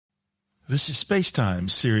This is Spacetime,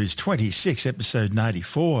 Series 26, Episode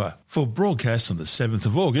 94, for broadcast on the 7th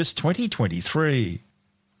of August 2023.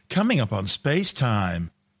 Coming up on Spacetime,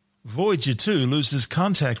 Voyager 2 loses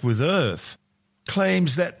contact with Earth,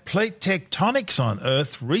 claims that plate tectonics on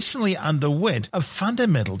Earth recently underwent a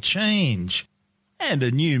fundamental change, and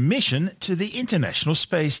a new mission to the International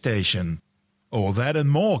Space Station. All that and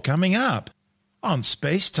more coming up on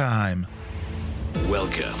Spacetime.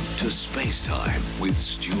 Welcome to Spacetime with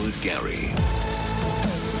Stuart Gary.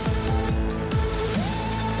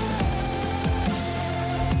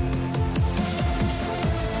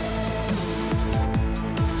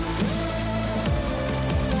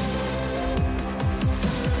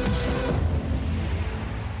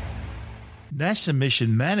 NASA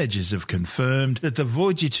mission managers have confirmed that the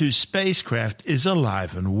Voyager 2 spacecraft is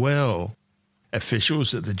alive and well.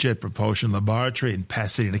 Officials at the Jet Propulsion Laboratory in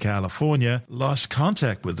Pasadena, California, lost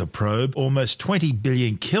contact with the probe almost 20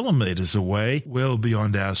 billion kilometers away, well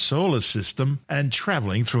beyond our solar system, and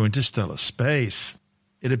traveling through interstellar space.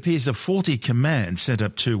 It appears a faulty command sent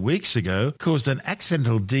up 2 weeks ago caused an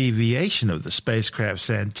accidental deviation of the spacecraft's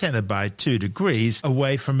antenna by 2 degrees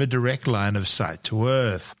away from a direct line of sight to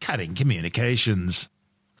Earth, cutting communications.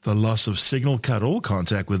 The loss of signal cut all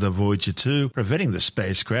contact with the Voyager 2, preventing the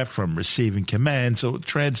spacecraft from receiving commands or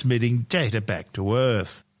transmitting data back to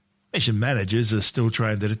Earth. Mission managers are still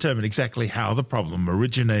trying to determine exactly how the problem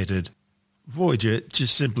originated. Voyager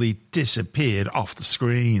just simply disappeared off the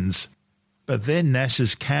screens. But then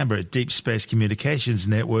NASA's Canberra Deep Space Communications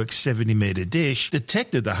Network 70-metre dish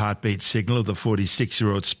detected the heartbeat signal of the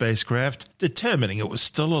 46-year-old spacecraft, determining it was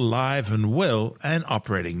still alive and well and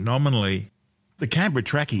operating nominally. The Canberra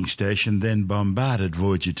tracking station then bombarded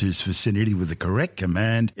Voyager 2's vicinity with the correct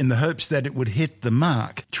command in the hopes that it would hit the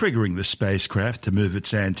mark, triggering the spacecraft to move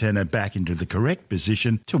its antenna back into the correct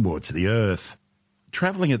position towards the Earth.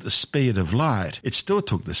 Travelling at the speed of light, it still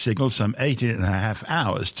took the signal some 18.5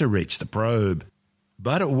 hours to reach the probe.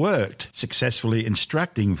 But it worked, successfully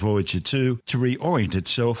instructing Voyager 2 to reorient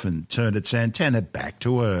itself and turn its antenna back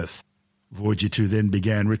to Earth. Voyager 2 then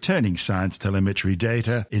began returning science telemetry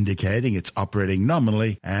data, indicating it's operating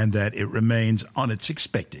nominally and that it remains on its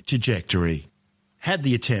expected trajectory. Had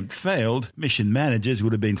the attempt failed, mission managers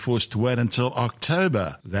would have been forced to wait until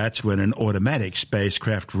October. That's when an automatic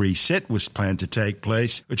spacecraft reset was planned to take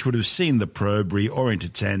place, which would have seen the probe reorient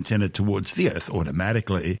its antenna towards the Earth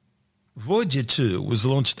automatically. Voyager 2 was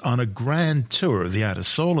launched on a grand tour of the outer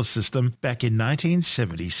solar system back in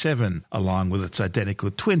 1977, along with its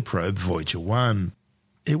identical twin probe Voyager 1.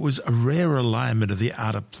 It was a rare alignment of the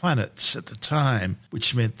outer planets at the time,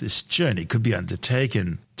 which meant this journey could be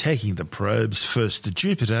undertaken, taking the probes first to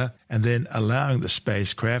Jupiter and then allowing the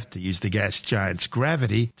spacecraft to use the gas giant's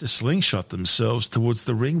gravity to slingshot themselves towards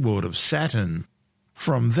the ringworld of Saturn.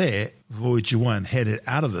 From there, Voyager 1 headed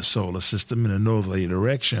out of the solar system in a northerly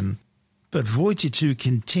direction. But Voyager 2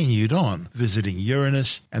 continued on, visiting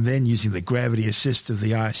Uranus and then using the gravity assist of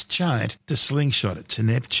the ice giant to slingshot it to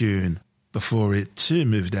Neptune, before it too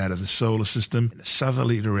moved out of the solar system in a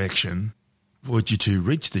southerly direction. Voyager 2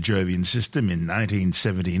 reached the Jovian system in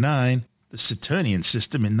 1979, the Saturnian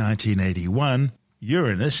system in 1981,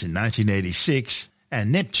 Uranus in 1986,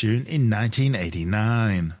 and Neptune in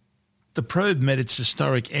 1989. The probe made its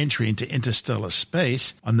historic entry into interstellar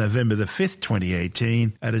space on November 5,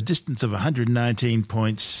 2018, at a distance of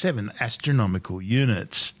 119.7 astronomical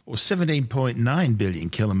units, or 17.9 billion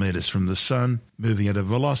kilometres from the Sun, moving at a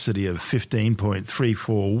velocity of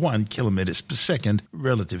 15.341 kilometres per second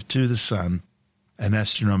relative to the Sun. An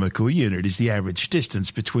astronomical unit is the average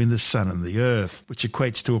distance between the Sun and the Earth, which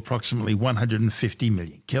equates to approximately 150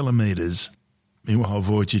 million kilometres. Meanwhile,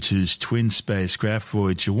 Voyager 2's twin spacecraft,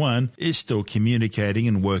 Voyager 1, is still communicating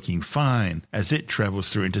and working fine as it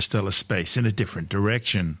travels through interstellar space in a different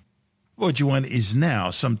direction. Voyager 1 is now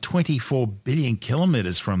some 24 billion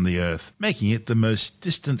kilometres from the Earth, making it the most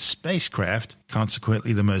distant spacecraft,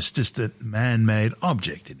 consequently the most distant man-made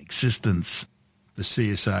object in existence. The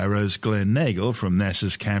CSIRO's Glenn Nagel from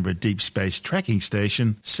NASA's Canberra Deep Space Tracking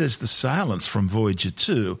Station says the silence from Voyager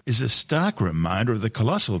 2 is a stark reminder of the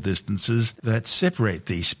colossal distances that separate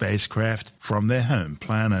these spacecraft from their home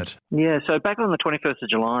planet. Yeah, so back on the 21st of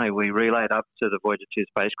July, we relayed up to the Voyager 2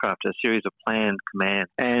 spacecraft a series of planned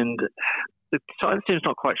commands. And The science team's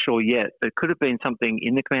not quite sure yet. It could have been something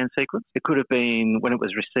in the command sequence. It could have been when it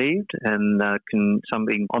was received and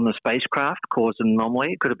something on the spacecraft caused an anomaly.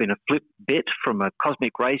 It could have been a flip bit from a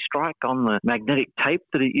cosmic ray strike on the magnetic tape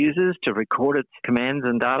that it uses to record its commands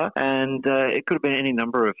and data. And it could have been any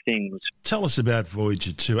number of things. Tell us about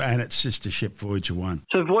Voyager 2 and its sister ship Voyager 1.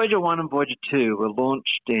 So Voyager 1 and Voyager 2 were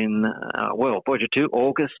launched in, Voyager 2,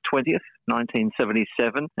 August 20th,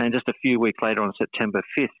 1977, and just a few weeks later on September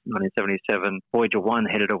 5th, 1977, Voyager 1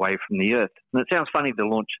 headed away from the Earth. And it sounds funny to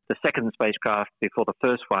launch the second spacecraft before the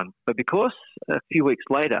first one, but because a few weeks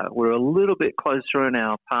later we're a little bit closer in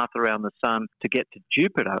our path around the Sun to get to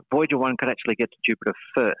Jupiter, Voyager 1 could actually get to Jupiter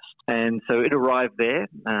first. And so it arrived there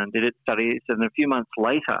and did its studies, and a few months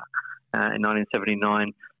later, in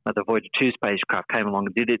 1979, the Voyager 2 spacecraft came along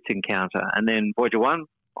and did its encounter. And then Voyager 1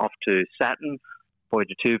 off to Saturn,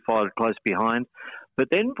 Voyager 2 followed close behind. But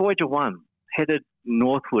then Voyager 1 headed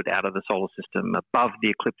northward out of the solar system, above the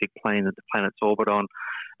ecliptic plane that the planets orbit on.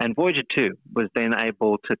 And Voyager 2 was then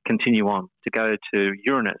able to continue on to go to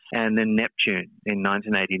Uranus and then Neptune in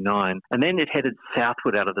 1989. And then it headed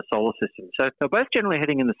southward out of the solar system. So they're both generally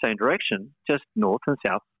heading in the same direction, just north and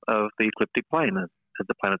south of the ecliptic plane that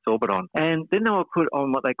the planets orbit on. And then they were put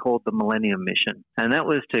on what they called the Millennium Mission. And that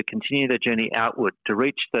was to continue their journey outward to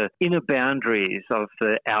reach the inner boundaries of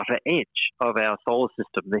the outer edge of our solar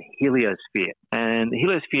system, the heliosphere. And the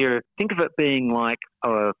heliosphere, think of it being like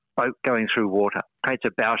a boat going through water, creates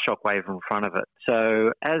a bow shock wave in front of it.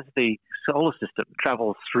 So as the solar system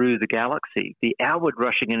travels through the galaxy, the outward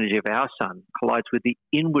rushing energy of our sun collides with the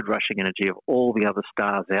inward rushing energy of all the other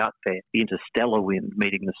stars out there, the interstellar wind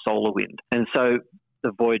meeting the solar wind. And so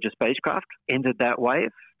the Voyager spacecraft entered that wave,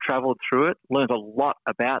 travelled through it, learned a lot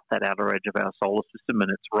about that outer edge of our solar system and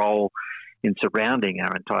its role in surrounding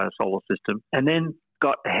our entire solar system, and then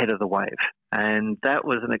got ahead of the wave. And that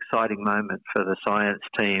was an exciting moment for the science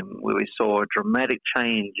team, where we saw a dramatic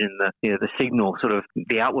change in the signal, sort of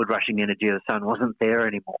the outward rushing energy of the sun wasn't there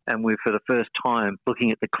anymore. And we, for the first time, looking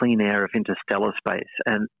at the clean air of interstellar space.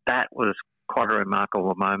 And that was quite a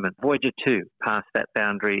remarkable moment. Voyager 2 passed that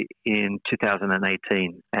boundary in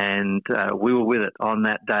 2018, and we were with it on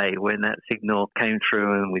that day when that signal came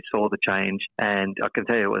through and we saw the change. And I can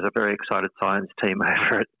tell you it was a very excited science team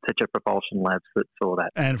over at the Jet Propulsion Labs that saw that.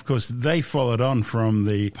 And of course, they followed on from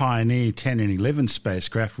the Pioneer 10 and 11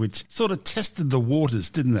 spacecraft, which sort of tested the waters,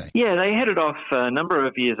 didn't they? Yeah, they headed off a number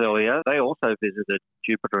of years earlier. They also visited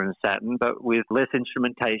Jupiter and Saturn, but with less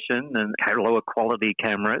instrumentation and lower quality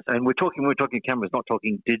cameras. And we're talking cameras, not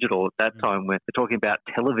talking digital at that time. We're talking about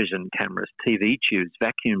television cameras, TV tubes,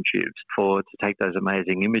 vacuum tubes to take those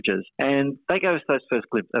amazing images. And they gave us those first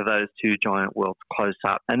glimpses of those two giant worlds close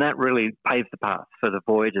up. And that really paved the path for the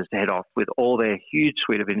Voyagers to head off with all their huge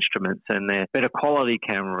suite of instruments and their better quality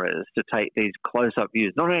cameras to take these close-up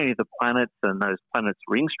views, not only of the planets and those planets'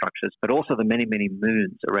 ring structures, but also the many, many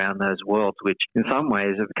moons around those worlds, which in some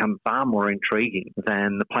ways have become far more intriguing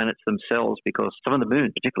than the planets themselves, because some of the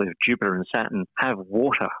moons, particularly of Jupiter and Saturn, have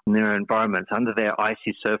water in their environments under their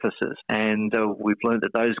icy surfaces. And we've learned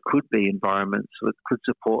that those could be environments that could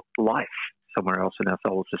support life somewhere else in our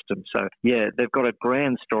solar system. So, yeah, they've got a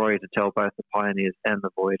grand story to tell, both the Pioneers and the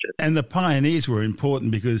Voyagers. And the Pioneers were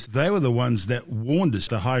important because they were the ones that warned us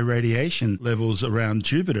the high radiation levels around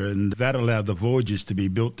Jupiter, and that allowed the Voyagers to be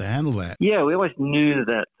built to handle that. Yeah, we always knew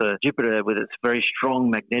that Jupiter, with its very strong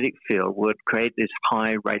magnetic field, would create this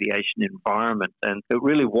high radiation environment. And it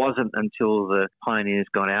really wasn't until the Pioneers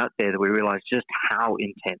got out there that we realized just how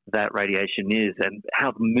intense that radiation is and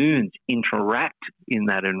how the moons interact in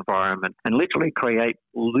that environment and literally create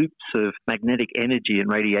loops of magnetic energy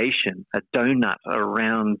and radiation, a donut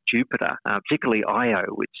around Jupiter, particularly Io,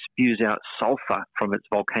 which spews out sulfur from its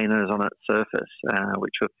volcanoes on its surface,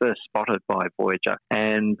 which were first spotted by Voyager.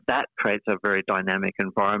 And that creates a very dynamic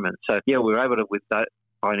environment. So, yeah, we were able to, with that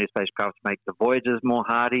Pioneer spacecraft, to make the Voyagers more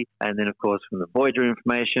hardy. And then, of course, from the Voyager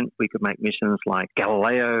information, we could make missions like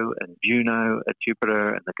Galileo and Juno at Jupiter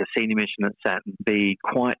and the Cassini mission at Saturn be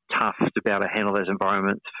quite tough to be able to handle those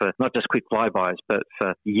environments for not just quick flybys, but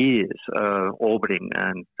for years orbiting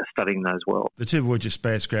and studying those worlds. The two Voyager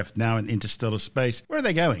spacecraft now in interstellar space, where are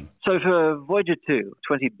they going? So for Voyager 2,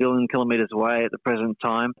 20 billion kilometres away at the present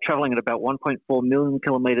time, travelling at about 1.4 million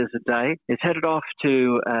kilometres a day, it's headed off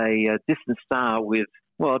to a distant star with,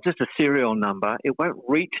 well, just a serial number. It won't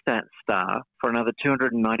reach that star for another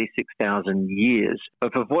 296,000 years.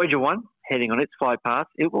 But for Voyager 1, heading on its flight path,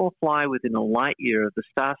 it will fly within a light year of the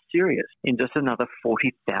star Sirius in just another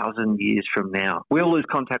 40,000 years from now. We'll lose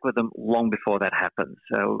contact with them long before that happens.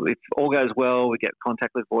 So if all goes well, we get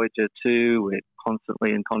contact with Voyager 2, we're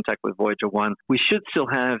constantly in contact with Voyager 1. We should still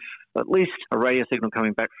have at least a radio signal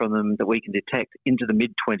coming back from them that we can detect into the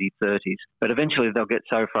mid-2030s. But eventually they'll get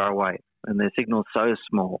so far away and their signal's so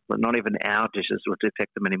small that not even our dishes will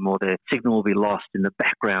detect them anymore. Their signal will be lost in the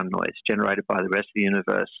background noise generated by the rest of the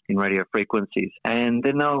universe in radio frequencies. And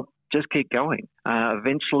then they'll just keep going.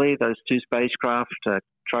 Eventually, those 2 spacecraft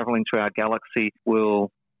traveling through our galaxy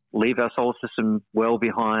will leave our solar system well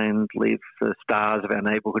behind, leave the stars of our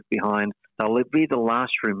neighbourhood behind. They'll be the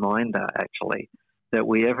last reminder, actually, that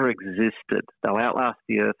we ever existed. They'll outlast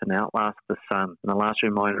the Earth and outlast the Sun, and the last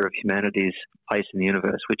reminder of humanity's place in the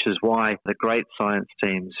universe, which is why the great science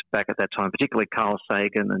teams back at that time, particularly Carl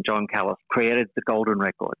Sagan and John Callis, created the Golden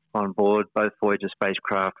Record on board both Voyager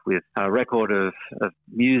spacecraft with a record of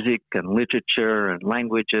music and literature and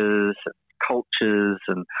languages and cultures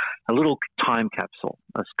and a little time capsule,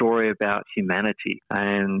 a story about humanity.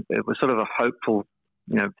 And it was sort of a hopeful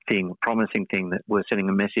thing, promising thing that we're sending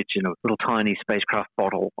a message in a little tiny spacecraft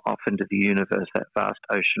bottle off into the universe, that vast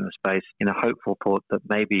ocean of space, in a hopeful thought that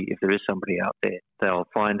maybe if there is somebody out there, they'll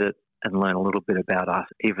find it and learn a little bit about us,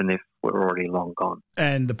 even if we're already long gone.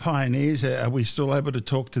 And the Pioneers, are we still able to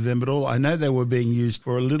talk to them at all? I know they were being used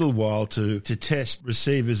for a little while to test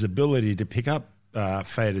receivers' ability to pick up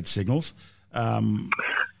faded signals.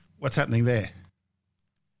 What's happening there?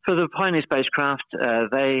 So the Pioneer spacecraft,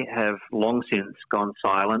 they have long since gone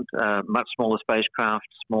silent. Much smaller spacecraft,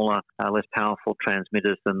 smaller, less powerful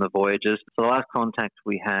transmitters than the Voyagers. So the last contact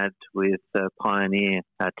we had with Pioneer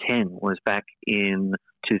 10 was back in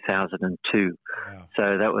 2002. Wow.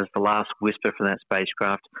 So that was the last whisper from that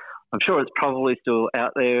spacecraft. I'm sure it's probably still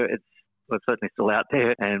out there. It's certainly still out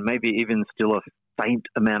there, and maybe even still a faint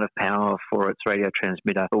amount of power for its radio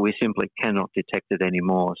transmitter, but we simply cannot detect it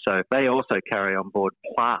anymore. So they also carry on board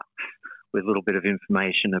plaques with a little bit of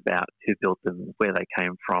information about who built them, where they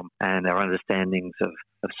came from, and our understandings of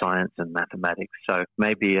science and mathematics. So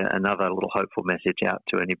maybe another little hopeful message out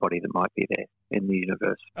to anybody that might be there in the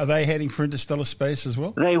universe. Are they heading for interstellar space as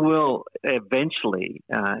well? They will eventually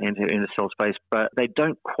enter interstellar space, but they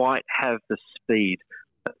don't quite have the speed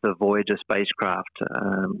the Voyager spacecraft,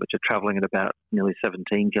 which are travelling at about nearly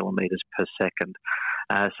 17 kilometres per second.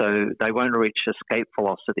 So they won't reach escape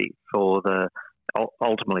velocity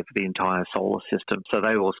ultimately for the entire solar system. So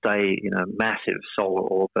they will stay in a massive solar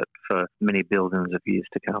orbit for many billions of years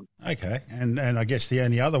to come. Okay. And I guess the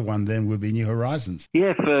only other one then would be New Horizons.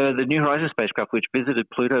 Yeah, for the New Horizons spacecraft, which visited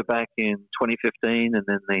Pluto back in 2015 and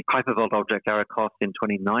then the hypervolt object Arrokoth in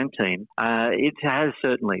 2019, it has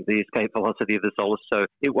certainly the escape velocity of the solar. So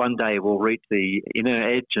it one day will reach the inner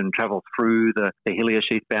edge and travel through the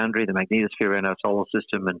heliosheath boundary, the magnetosphere around our solar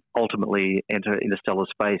system, and ultimately enter interstellar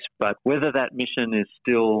space. But whether that mission is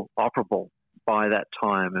still operable by that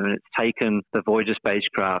time. I mean, it's taken the Voyager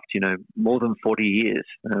spacecraft, more than 40 years,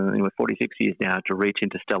 46 years now to reach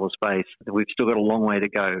interstellar space. We've still got a long way to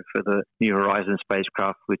go for the New Horizons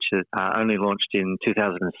spacecraft, which is only launched in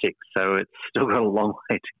 2006. So it's still got a long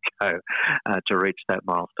way to go to reach that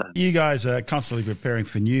milestone. You guys are constantly preparing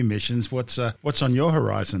for new missions. What's on your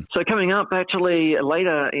horizon? So coming up, actually,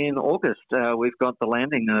 later in August, we've got the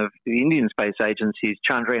landing of the Indian Space Agency's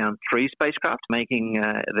Chandrayaan-3 spacecraft, making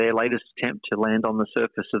their latest attempt to land on the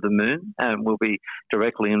surface of the moon, and we'll be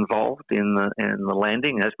directly involved in the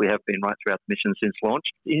landing, as we have been right throughout the mission since launch.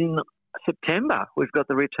 In September, we've got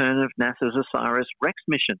the return of NASA's OSIRIS-REx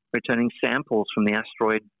mission, returning samples from the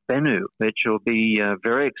asteroid Bennu, which will be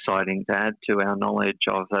very exciting to add to our knowledge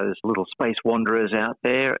of those little space wanderers out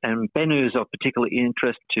there. And Bennu is of particular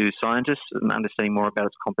interest to scientists and understanding more about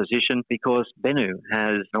its composition, because Bennu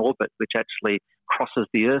has an orbit which actually crosses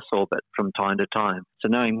the Earth's orbit from time to time. So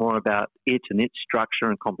knowing more about it and its structure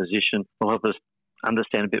and composition will help us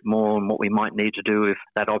understand a bit more on what we might need to do if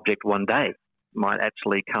that object one day might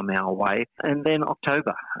actually come our way. And then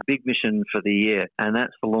October, a big mission for the year, and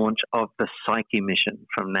that's the launch of the Psyche mission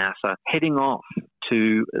from NASA, heading off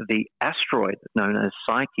to the asteroid known as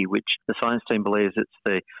Psyche, which the science team believes it's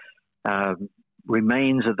the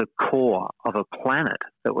remains of the core of a planet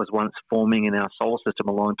that was once forming in our solar system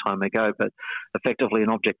a long time ago, but effectively an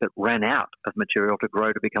object that ran out of material to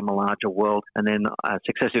grow to become a larger world. And then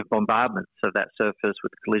successive bombardments of that surface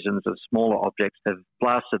with collisions of smaller objects have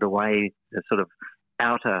blasted away the sort of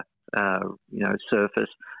outer surface,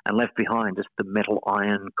 and left behind just the metal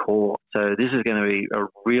iron core. So this is going to be a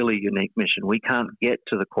really unique mission. We can't get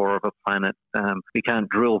to the core of a planet. We can't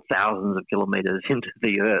drill thousands of kilometers into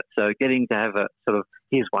the Earth. So getting to have a sort of,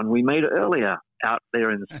 here's one we made earlier out there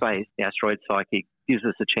in space, the asteroid Psyche, gives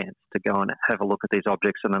us a chance to go and have a look at these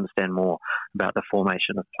objects and understand more about the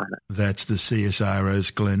formation of planets. That's the CSIRO's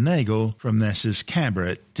Glenn Nagel from NASA's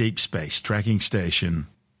Canberra Deep Space Tracking Station.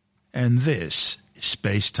 And this is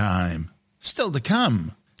Space Time. Still to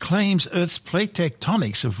come, claims Earth's plate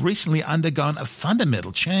tectonics have recently undergone a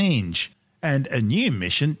fundamental change, and a new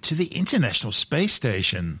mission to the International Space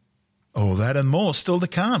Station. All that and more still to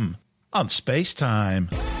come on Space Time.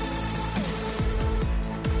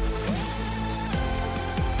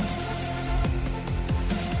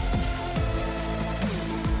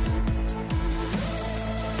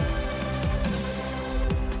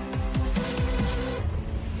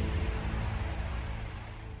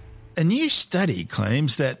 A new study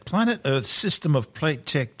claims that planet Earth's system of plate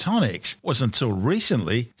tectonics was until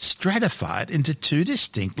recently stratified into two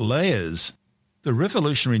distinct layers. The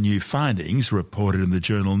revolutionary new findings, reported in the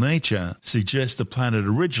journal Nature, suggest the planet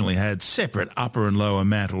originally had separate upper and lower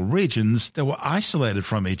mantle regions that were isolated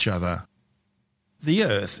from each other. The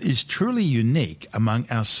Earth is truly unique among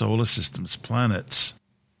our solar system's planets.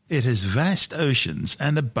 It has vast oceans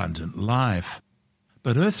and abundant life.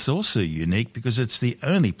 But Earth's also unique because it's the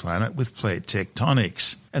only planet with plate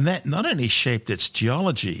tectonics, and that not only shaped its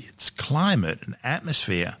geology, its climate and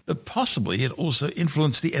atmosphere, but possibly it also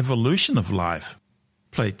influenced the evolution of life.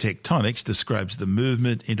 Plate tectonics describes the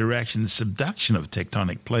movement, interaction and subduction of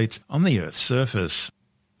tectonic plates on the Earth's surface.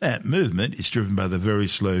 That movement is driven by the very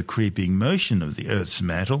slow creeping motion of the Earth's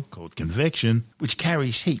mantle, called convection, which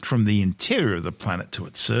carries heat from the interior of the planet to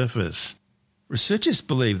its surface. Researchers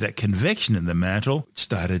believe that convection in the mantle, which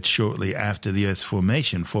started shortly after the Earth's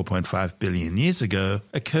formation 4.5 billion years ago,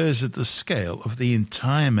 occurs at the scale of the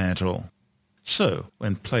entire mantle. So,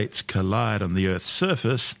 when plates collide on the Earth's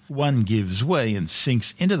surface, one gives way and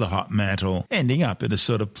sinks into the hot mantle, ending up in a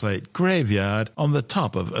sort of plate graveyard on the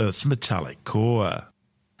top of Earth's metallic core.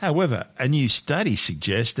 However, a new study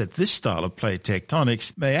suggests that this style of plate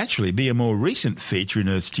tectonics may actually be a more recent feature in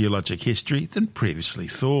Earth's geologic history than previously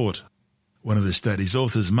thought. One of the study's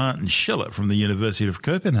authors, Martin Schiller from the University of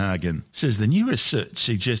Copenhagen, says the new research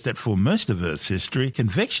suggests that for most of Earth's history,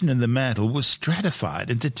 convection in the mantle was stratified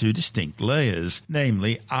into two distinct layers,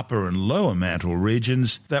 namely upper and lower mantle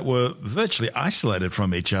regions that were virtually isolated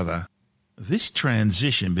from each other. This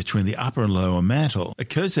transition between the upper and lower mantle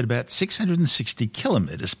occurs at about 660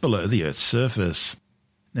 kilometers below the Earth's surface.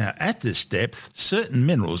 Now, at this depth, certain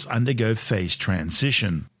minerals undergo phase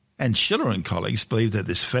transition. And Schiller and colleagues believe that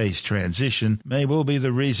this phase transition may well be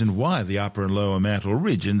the reason why the upper and lower mantle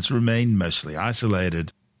regions remain mostly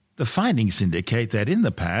isolated. The findings indicate that in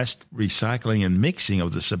the past, recycling and mixing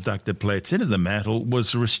of the subducted plates into the mantle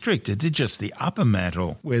was restricted to just the upper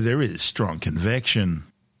mantle, where there is strong convection.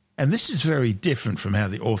 And this is very different from how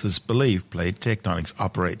the authors believe plate tectonics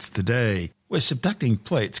operates today, where subducting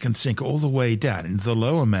plates can sink all the way down into the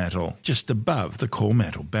lower mantle, just above the core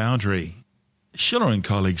mantle boundary. Schiller and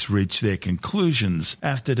colleagues reached their conclusions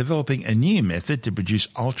after developing a new method to produce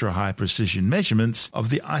ultra-high precision measurements of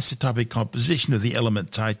the isotopic composition of the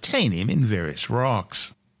element titanium in various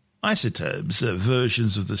rocks. Isotopes are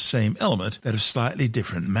versions of the same element that have slightly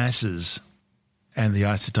different masses. And the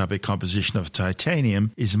isotopic composition of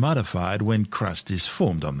titanium is modified when crust is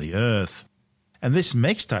formed on the Earth. And this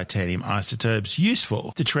makes titanium isotopes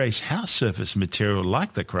useful to trace how surface material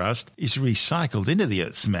like the crust is recycled into the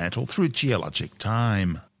Earth's mantle through geologic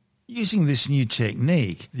time. Using this new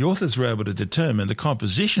technique, the authors were able to determine the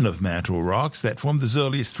composition of mantle rocks that formed as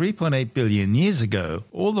early as 3.8 billion years ago,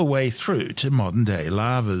 all the way through to modern-day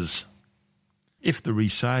lavas. If the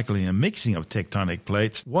recycling and mixing of tectonic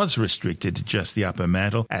plates was restricted to just the upper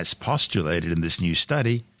mantle, as postulated in this new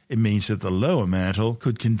study, it means that the lower mantle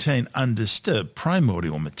could contain undisturbed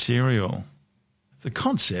primordial material. The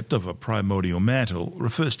concept of a primordial mantle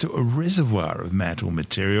refers to a reservoir of mantle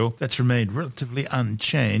material that's remained relatively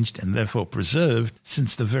unchanged and therefore preserved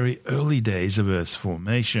since the very early days of Earth's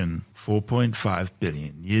formation, 4.5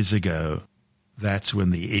 billion years ago. That's when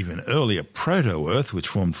the even earlier proto-Earth, which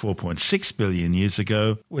formed 4.6 billion years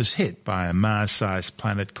ago, was hit by a Mars-sized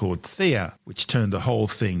planet called Theia, which turned the whole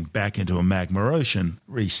thing back into a magma ocean,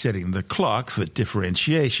 resetting the clock for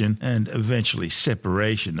differentiation and eventually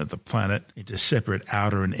separation of the planet into separate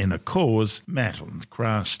outer and inner cores, mantle and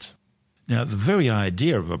crust. Now, the very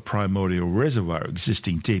idea of a primordial reservoir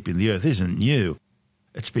existing deep in the Earth isn't new.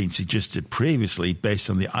 It's been suggested previously based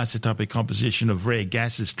on the isotopic composition of rare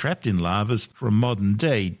gases trapped in lavas from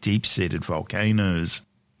modern-day deep-seated volcanoes.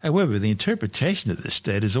 However, the interpretation of this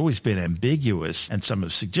state has always been ambiguous, and some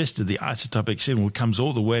have suggested the isotopic signal comes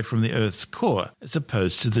all the way from the Earth's core as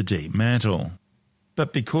opposed to the deep mantle.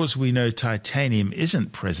 But because we know titanium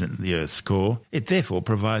isn't present in the Earth's core, it therefore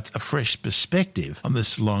provides a fresh perspective on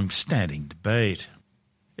this long-standing debate.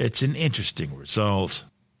 It's an interesting result.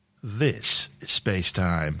 This is Space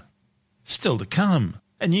Time. Still to come,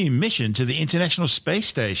 a new mission to the International Space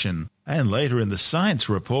Station, and later in the science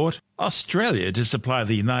report, Australia to supply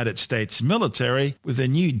the United States military with a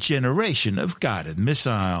new generation of guided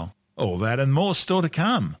missile. All that and more still to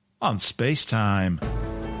come on Space Time.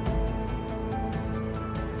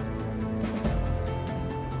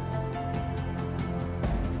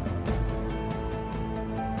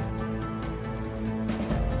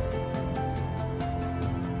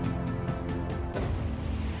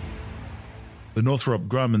 The Northrop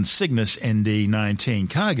Grumman Cygnus ND-19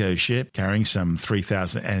 cargo ship, carrying some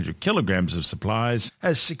 3,800 kilograms of supplies,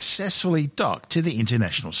 has successfully docked to the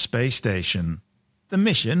International Space Station. The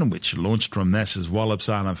mission, which launched from NASA's Wallops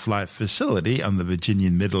Island Flight Facility on the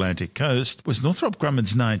Virginian Mid-Atlantic coast, was Northrop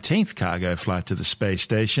Grumman's 19th cargo flight to the space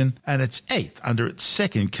station and its 8th under its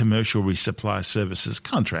second commercial resupply services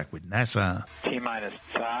contract with NASA. T-minus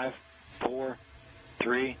 5, 4,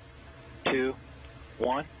 3, 2,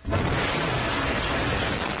 1.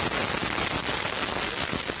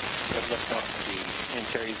 Lift off the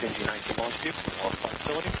Antares NG-19 launch tube, Wallops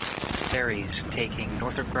facility. Antares taking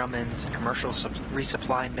Northrop Grumman's commercial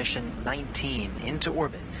resupply mission 19 into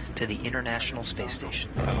orbit to the International Space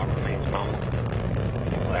Station. Power remains nominal.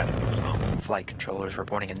 Flight controllers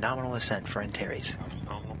reporting a nominal ascent for Antares.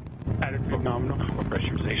 Nominal. Attitude nominal.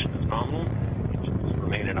 Pressurization is nominal. Engines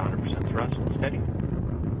remain at 100% thrust and steady.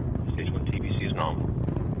 Stage 1 TBC is nominal.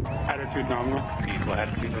 Attitude nominal. Vehicle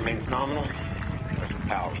attitude remains nominal. Pressure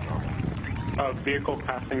power is nominal. Vehicle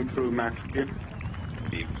passing through max Q.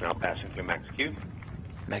 Vehicle now passing through max Q.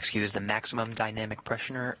 Max Q is the maximum dynamic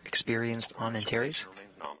pressure experienced on Antares.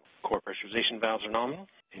 Remains nominal. Core pressurization valves are nominal.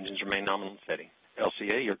 Engines remain nominal and steady.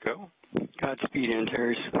 LCA, your go. Godspeed,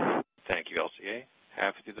 Antares. Thank you, LCA.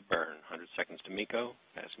 Halfway through the burn. 100 seconds to MECO.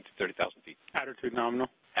 Passing to 30,000 feet. Attitude nominal.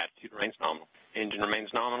 Attitude remains nominal. Engine remains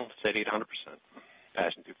nominal. Steady at 100%.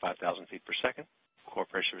 Passing through 5,000 feet per second. Core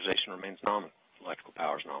pressurization remains nominal. Electrical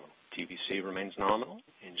power is nominal. TVC remains nominal.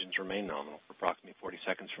 Engines remain nominal for approximately 40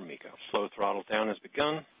 seconds from MECO. Slow throttle down has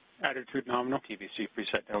begun. Attitude nominal. TVC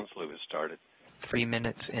preset down slew has started. 3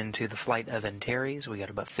 minutes into the flight of Antares, we got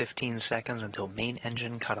about 15 seconds until main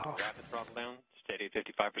engine cutoff. Rapid throttle down. Steady at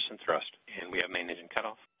 55% thrust. And we have main engine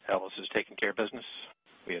cutoff. Ellis is taking care of business.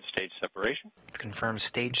 We have stage separation. Confirm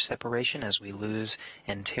stage separation as we lose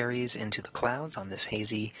Antares into the clouds on this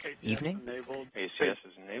hazy evening. Enabled. ACS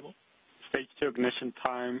is enabled. Stage 2 ignition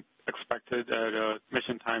time expected at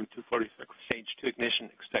mission time 2:46. Stage 2 ignition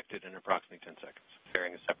expected in approximately 10 seconds.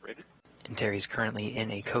 Fairing is separated. Antares currently in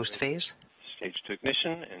a coast phase. Stage 2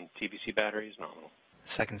 ignition and TVC battery is nominal.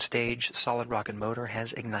 Second stage solid rocket motor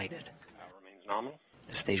has ignited. Power remains nominal.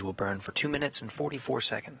 The stage will burn for 2 minutes and 44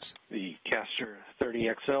 seconds. The Caster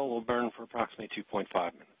 30XL will burn for approximately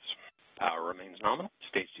 2.5 minutes. Power remains nominal.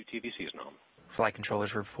 Stage 2 TVC is nominal. Flight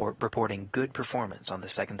controllers reporting good performance on the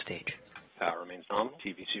second stage. Power remains nominal.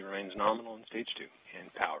 TVC remains nominal in stage 2.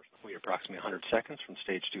 And power. We are approximately 100 seconds from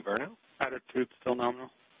stage 2 burnout. Attitude still nominal.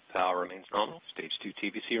 Power remains nominal. Stage 2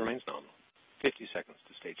 TVC remains nominal. 50 seconds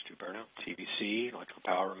to stage 2 burnout. TVC, electrical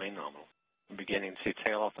power remain nominal. We're beginning to see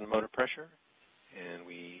tail off in the motor pressure, and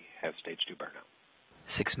we have stage 2 burnout.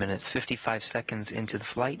 6 minutes, 55 seconds into the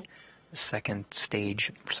flight, the second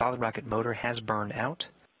stage solid rocket motor has burned out.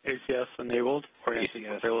 ACS enabled. Or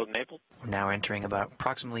ACS payload enabled. We're now entering about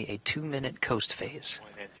approximately a 2-minute coast phase.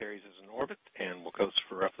 Antares is in orbit, and will coast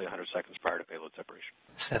for roughly 100 seconds prior to payload separation.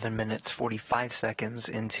 7 minutes, 45 seconds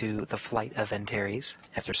into the flight of Antares.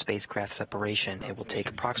 After spacecraft separation, it will take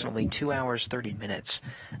approximately 2 hours, 30 minutes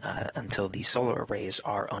until the solar arrays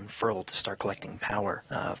are unfurled to start collecting power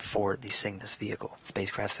for the Cygnus vehicle.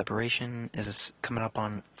 Spacecraft separation is coming up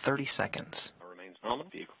on 30 seconds. Remains nominal.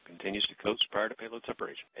 Vehicle continues to coast prior to payload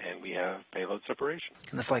separation. And we have payload separation.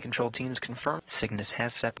 And the flight control teams confirm Cygnus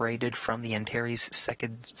has separated from the Antares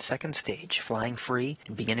second stage, flying free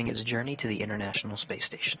and beginning its journey to the International Space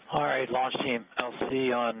Station. All right, launch team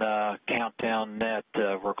LC on Countdown Net.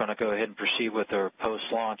 We're going to go ahead and proceed with our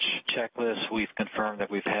post-launch checklist. We've confirmed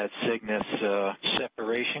that we've had Cygnus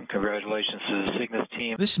separation. Congratulations to the Cygnus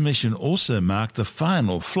team. This mission also marked the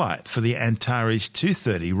final flight for the Antares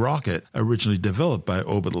 230 rocket, originally developed by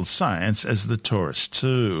Orbital Science as the Taurus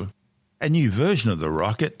II. A new version of the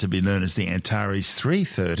rocket, to be known as the Antares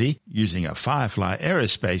 330, using a Firefly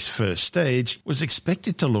Aerospace first stage, was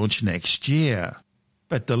expected to launch next year.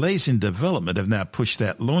 But delays in development have now pushed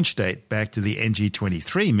that launch date back to the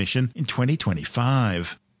NG-23 mission in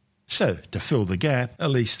 2025. So, to fill the gap,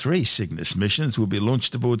 at least 3 Cygnus missions will be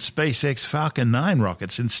launched aboard SpaceX Falcon 9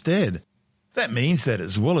 rockets instead. That means that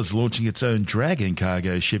as well as launching its own Dragon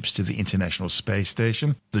cargo ships to the International Space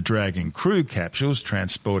Station, the Dragon crew capsules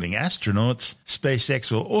transporting astronauts,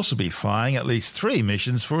 SpaceX will also be flying at least 3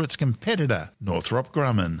 missions for its competitor, Northrop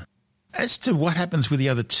Grumman. As to what happens with the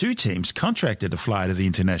other 2 teams contracted to fly to the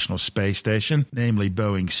International Space Station, namely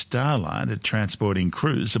Boeing's Starliner transporting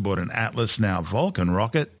crews aboard an Atlas now Vulcan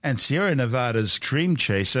rocket, and Sierra Nevada's Dream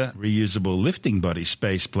Chaser reusable lifting body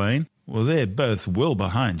spaceplane, well, they're both well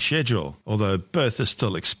behind schedule, although both are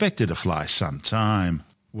still expected to fly sometime.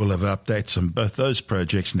 We'll have updates on both those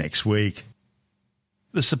projects next week.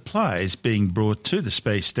 The supplies being brought to the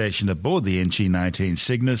space station aboard the NG-19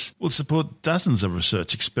 Cygnus will support dozens of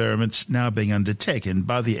research experiments now being undertaken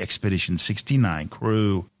by the Expedition 69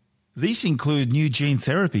 crew. These include new gene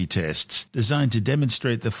therapy tests designed to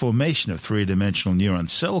demonstrate the formation of three-dimensional neuron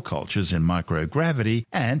cell cultures in microgravity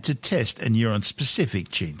and to test a neuron-specific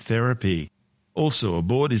gene therapy. Also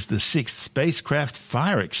aboard is the 6th spacecraft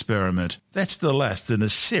fire experiment. That's the last in a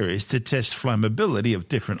series to test flammability of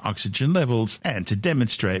different oxygen levels and to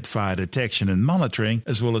demonstrate fire detection and monitoring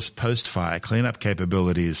as well as post-fire cleanup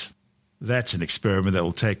capabilities. That's an experiment that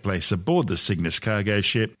will take place aboard the Cygnus cargo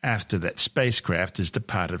ship after that spacecraft has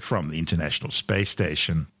departed from the International Space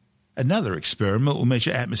Station. Another experiment will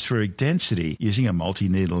measure atmospheric density using a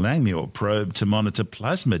multi-needle Langmuir probe to monitor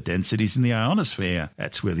plasma densities in the ionosphere.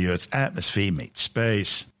 That's where the Earth's atmosphere meets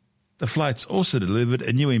space. The flight's also delivered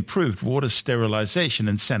a new improved water sterilization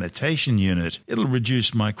and sanitation unit. It'll reduce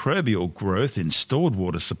microbial growth in stored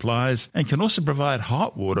water supplies and can also provide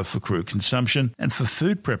hot water for crew consumption and for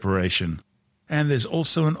food preparation. And there's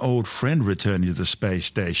also an old friend returning to the space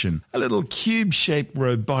station, a little cube-shaped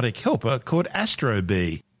robotic helper called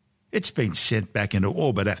Astrobee. It's been sent back into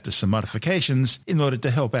orbit after some modifications in order to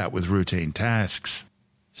help out with routine tasks.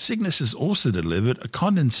 Cygnus has also delivered a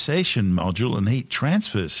condensation module and heat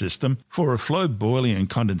transfer system for a flow boiling and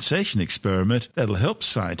condensation experiment that'll help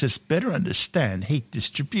scientists better understand heat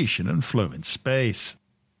distribution and flow in space.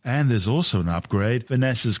 And there's also an upgrade for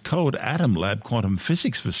NASA's Cold Atom Lab quantum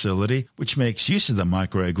physics facility, which makes use of the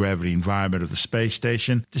microgravity environment of the space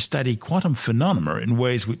station to study quantum phenomena in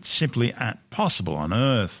ways which simply aren't possible on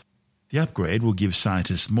Earth. The upgrade will give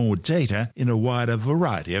scientists more data in a wider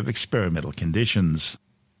variety of experimental conditions.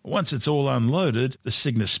 Once it's all unloaded, the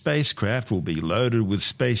Cygnus spacecraft will be loaded with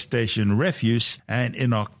space station refuse, and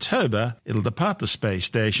in October it'll depart the space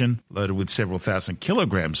station, loaded with several thousand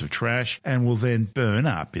kilograms of trash, and will then burn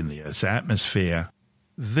up in the Earth's atmosphere.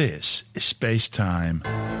 This is Space Time.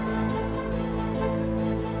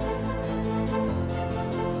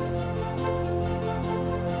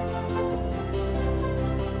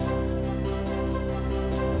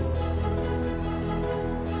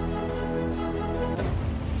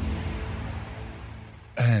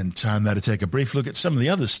 And time now to take a brief look at some of the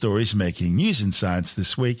other stories making news in science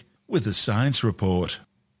this week with the Science Report.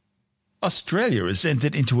 Australia has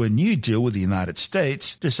entered into a new deal with the United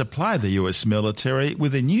States to supply the US military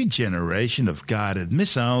with a new generation of guided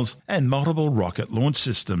missiles and multiple rocket launch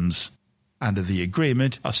systems. Under the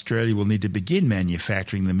agreement, Australia will need to begin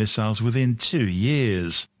manufacturing the missiles within 2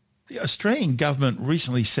 years. The Australian government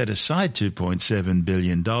recently set aside $2.7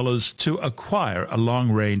 billion to acquire a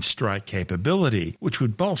long-range strike capability, which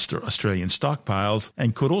would bolster Australian stockpiles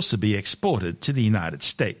and could also be exported to the United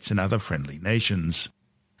States and other friendly nations.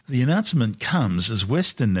 The announcement comes as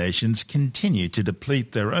Western nations continue to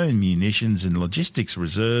deplete their own munitions and logistics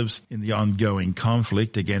reserves in the ongoing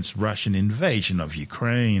conflict against Russian invasion of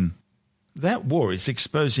Ukraine. That war is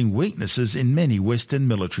exposing weaknesses in many Western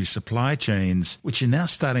military supply chains, which are now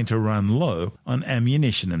starting to run low on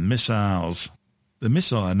ammunition and missiles. The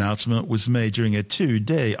missile announcement was made during a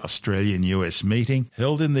 2-day Australian-US meeting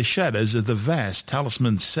held in the shadows of the vast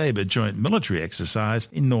Talisman Sabre joint military exercise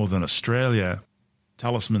in northern Australia.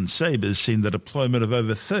 Talisman Sabre's seen the deployment of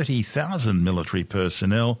over 30,000 military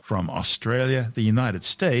personnel from Australia, the United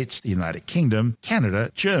States, the United Kingdom, Canada,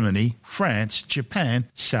 Germany, France, Japan,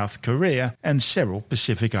 South Korea, and several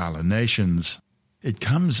Pacific Island nations. It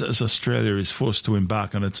comes as Australia is forced to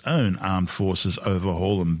embark on its own armed forces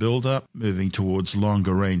overhaul and build-up, moving towards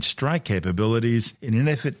longer-range strike capabilities in an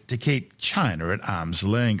effort to keep China at arm's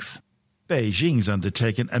length. Beijing's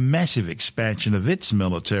undertaken a massive expansion of its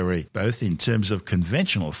military, both in terms of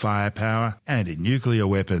conventional firepower and in nuclear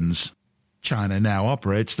weapons. China now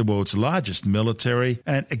operates the world's largest military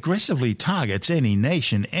and aggressively targets any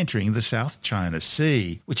nation entering the South China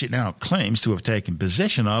Sea, which it now claims to have taken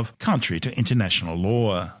possession of, contrary to international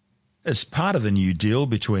law. As part of the new deal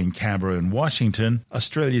between Canberra and Washington,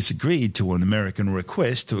 Australia's agreed to an American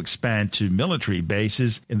request to expand to military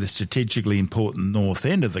bases in the strategically important north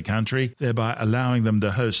end of the country, thereby allowing them to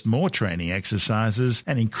host more training exercises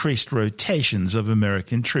and increased rotations of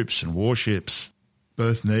American troops and warships.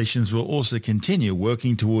 Both nations will also continue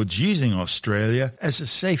working towards using Australia as a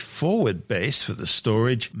safe forward base for the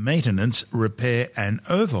storage, maintenance, repair and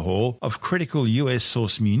overhaul of critical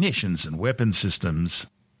US-sourced munitions and weapon systems.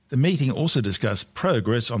 The meeting also discussed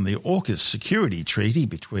progress on the AUKUS security treaty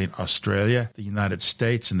between Australia, the United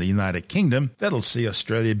States and the United Kingdom that'll see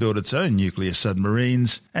Australia build its own nuclear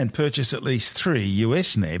submarines and purchase at least 3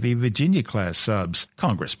 US Navy Virginia-class subs,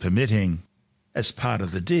 Congress permitting. As part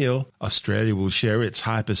of the deal, Australia will share its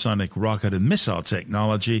hypersonic rocket and missile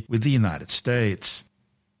technology with the United States.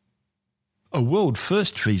 A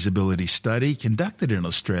world-first feasibility study conducted in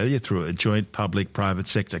Australia through a joint public-private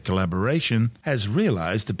sector collaboration has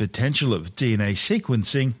realised the potential of DNA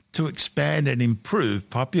sequencing to expand and improve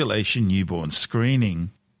population newborn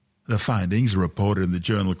screening. The findings, reported in the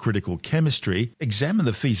journal Critical Chemistry, examine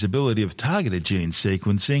the feasibility of targeted gene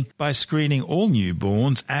sequencing by screening all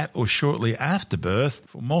newborns at or shortly after birth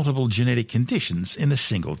for multiple genetic conditions in a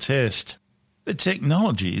single test. The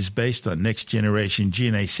technology is based on next-generation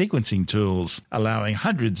DNA sequencing tools, allowing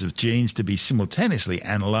hundreds of genes to be simultaneously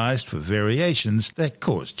analysed for variations that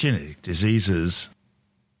cause genetic diseases.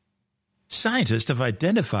 Scientists have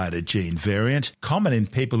identified a gene variant common in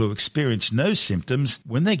people who experience no symptoms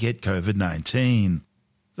when they get COVID-19.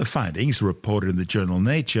 The findings, reported in the journal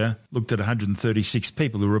Nature, looked at 136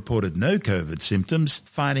 people who reported no COVID symptoms,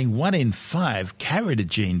 finding 1 in 5 carried a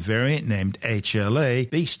gene variant named HLA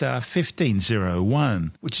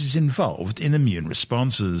B*1501, which is involved in immune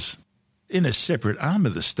responses. In a separate arm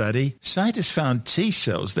of the study, scientists found T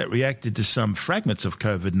cells that reacted to some fragments of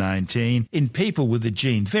COVID-19 in people with the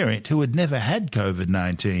gene variant who had never had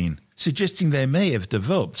COVID-19, suggesting they may have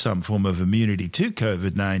developed some form of immunity to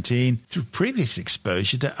COVID-19 through previous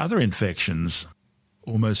exposure to other infections.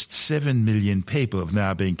 Almost 7 million people have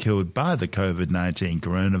now been killed by the COVID-19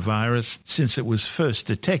 coronavirus since it was first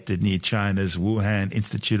detected near China's Wuhan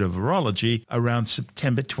Institute of Virology around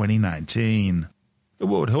September 2019. The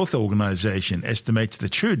World Health Organization estimates the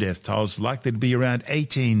true death toll is likely to be around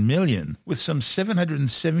 18 million, with some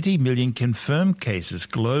 770 million confirmed cases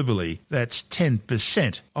globally. That's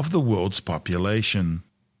 10% of the world's population.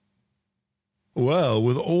 Well,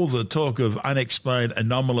 with all the talk of unexplained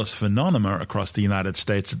anomalous phenomena across the United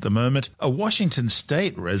States at the moment, a Washington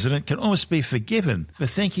state resident can almost be forgiven for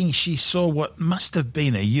thinking she saw what must have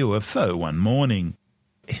been a UFO one morning.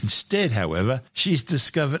 Instead, however, she's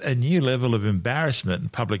discovered a new level of embarrassment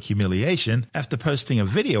and public humiliation after posting a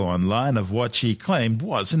video online of what she claimed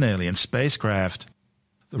was an alien spacecraft.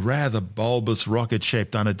 The rather bulbous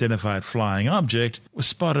rocket-shaped unidentified flying object was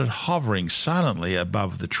spotted hovering silently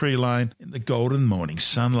above the tree line in the golden morning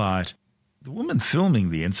sunlight. The woman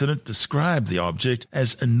filming the incident described the object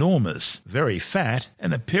as enormous, very fat,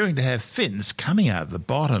 and appearing to have fins coming out the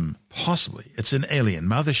bottom. Possibly it's an alien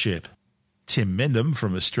mothership. Tim Mendham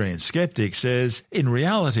from Australian Skeptics says, in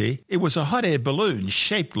reality, it was a hot air balloon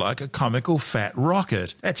shaped like a comical fat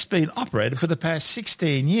rocket that's been operated for the past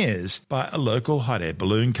 16 years by a local hot air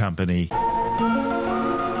balloon company.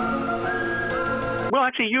 Well,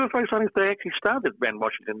 actually, UFO sightings, they actually started around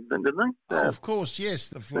Washington, didn't they? Oh, of course, yes.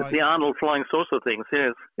 The Arnold flying saucer things,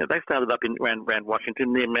 yes. Yeah, they started up around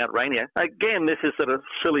Washington near Mount Rainier. Again, this is sort of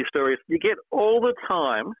silly stories. You get all the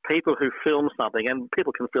time people who film something, and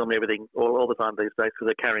people can film everything all the time these days because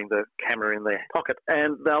they're carrying the camera in their pocket,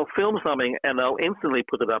 and they'll film something and they'll instantly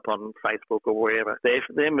put it up on Facebook or wherever,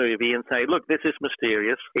 their movie, and say, look, this is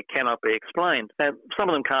mysterious. It cannot be explained. And some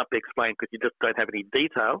of them can't be explained because you just don't have any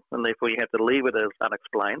detail, and therefore you have to leave it as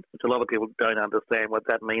unexplained, which a lot of people don't understand what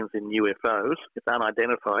that means in UFOs. It's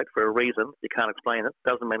unidentified for a reason. You can't explain it.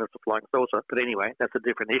 Doesn't mean it's a flying saucer. But anyway, that's a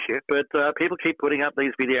different issue. But people keep putting up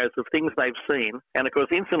these videos of things they've seen, and of course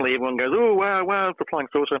instantly everyone goes, oh, wow, it's a flying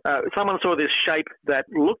saucer. Someone saw this shape that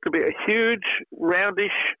looked to be a huge,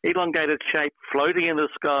 roundish, elongated shape floating in the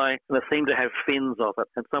sky, and it seemed to have fins of it.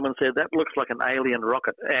 And someone said, that looks like an alien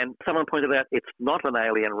rocket. And someone pointed out, it's not an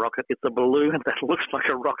alien rocket. It's a balloon that looks like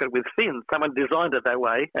a rocket with fins. Someone designed it that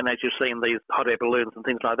way. And as you've seen these hot air balloons and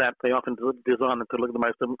things like that, they often design them to look the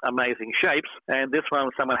most amazing shapes. And this one,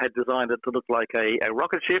 someone had designed it to look like a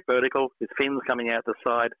rocket ship, vertical, with fins coming out the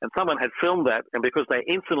side. And someone had filmed that, and because they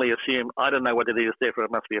instantly assume, I don't know what it is, therefore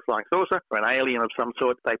it must be a flying saucer or an alien of some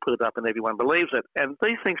sort, they put it up and everyone believes it. And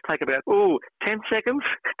these things take about, 10 seconds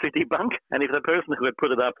to debunk. And if the person who had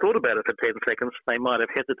put it up thought about it for 10 seconds, they might have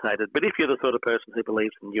hesitated. But if you're the sort of person who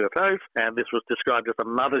believes in UFOs, and this was described as a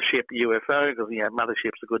mothership UFO, because,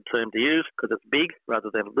 mothership's a good term to use because it's big rather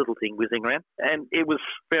than a little thing whizzing around. And it was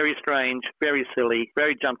very strange, very silly,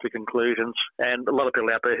 very jump to conclusions, and a lot of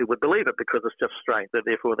people out there who would believe it because it's just strange. So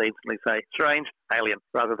therefore they instantly say, strange, alien,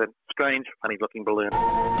 rather than strange, funny-looking balloon.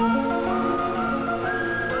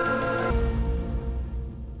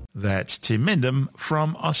 That's Tim Mindham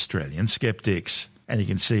from Australian Skeptics. And you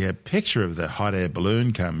can see a picture of the hot air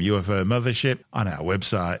balloon come UFO mothership on our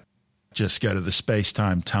website. Just go to the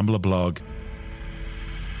Spacetime Tumblr blog.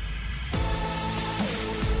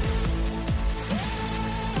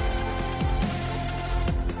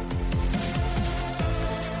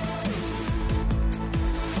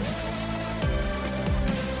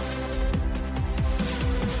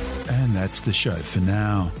 And that's the show for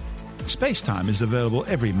now. Spacetime is available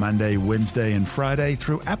every Monday, Wednesday and Friday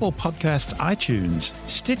through Apple Podcasts, iTunes,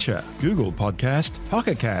 Stitcher, Google Podcast,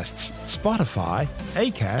 Pocket Casts, Spotify,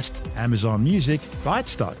 Acast, Amazon Music,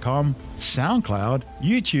 Bytes.com, SoundCloud,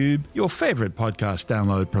 YouTube, your favourite podcast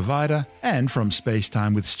download provider, and from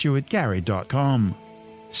spacetimewithstuartgary.com.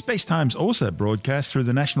 Spacetime's also broadcast through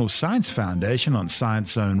the National Science Foundation on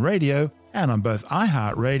Science Zone Radio and on both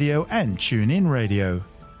iHeartRadio and TuneIn Radio.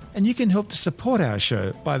 And you can help to support our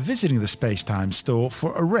show by visiting the Spacetime store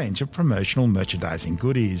for a range of promotional merchandising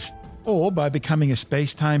goodies, or by becoming a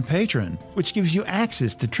Spacetime patron, which gives you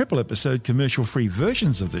access to triple-episode commercial-free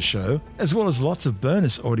versions of the show, as well as lots of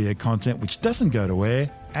bonus audio content which doesn't go to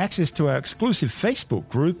air, access to our exclusive Facebook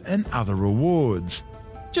group, and other rewards.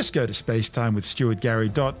 Just go to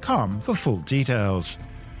spacetimewithstuartgary.com for full details.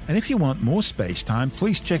 And if you want more Spacetime,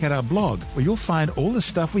 please check out our blog, where you'll find all the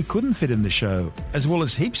stuff we couldn't fit in the show, as well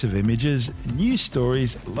as heaps of images, news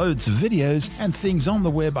stories, loads of videos, and things on the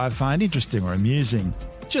web I find interesting or amusing.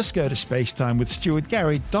 Just go to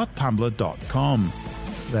spacetimewithstuartgary.tumblr.com.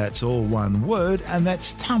 That's all one word, and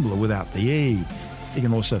that's Tumblr without the E. You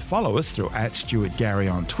can also follow us through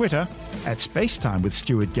 @StuartGary on Twitter,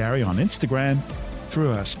 @SpaceTimeWithStuartGary on Instagram,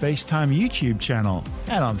 through our Spacetime YouTube channel,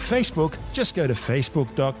 and on Facebook, just go to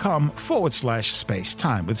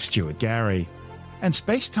facebook.com/Spacetime with Stuart Gary. And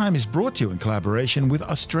Spacetime is brought to you in collaboration with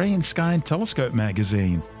Australian Sky and Telescope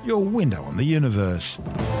magazine, your window on the universe.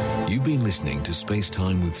 You've been listening to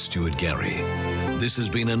Spacetime with Stuart Gary. This has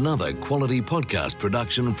been another quality podcast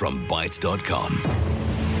production from Bytes.com.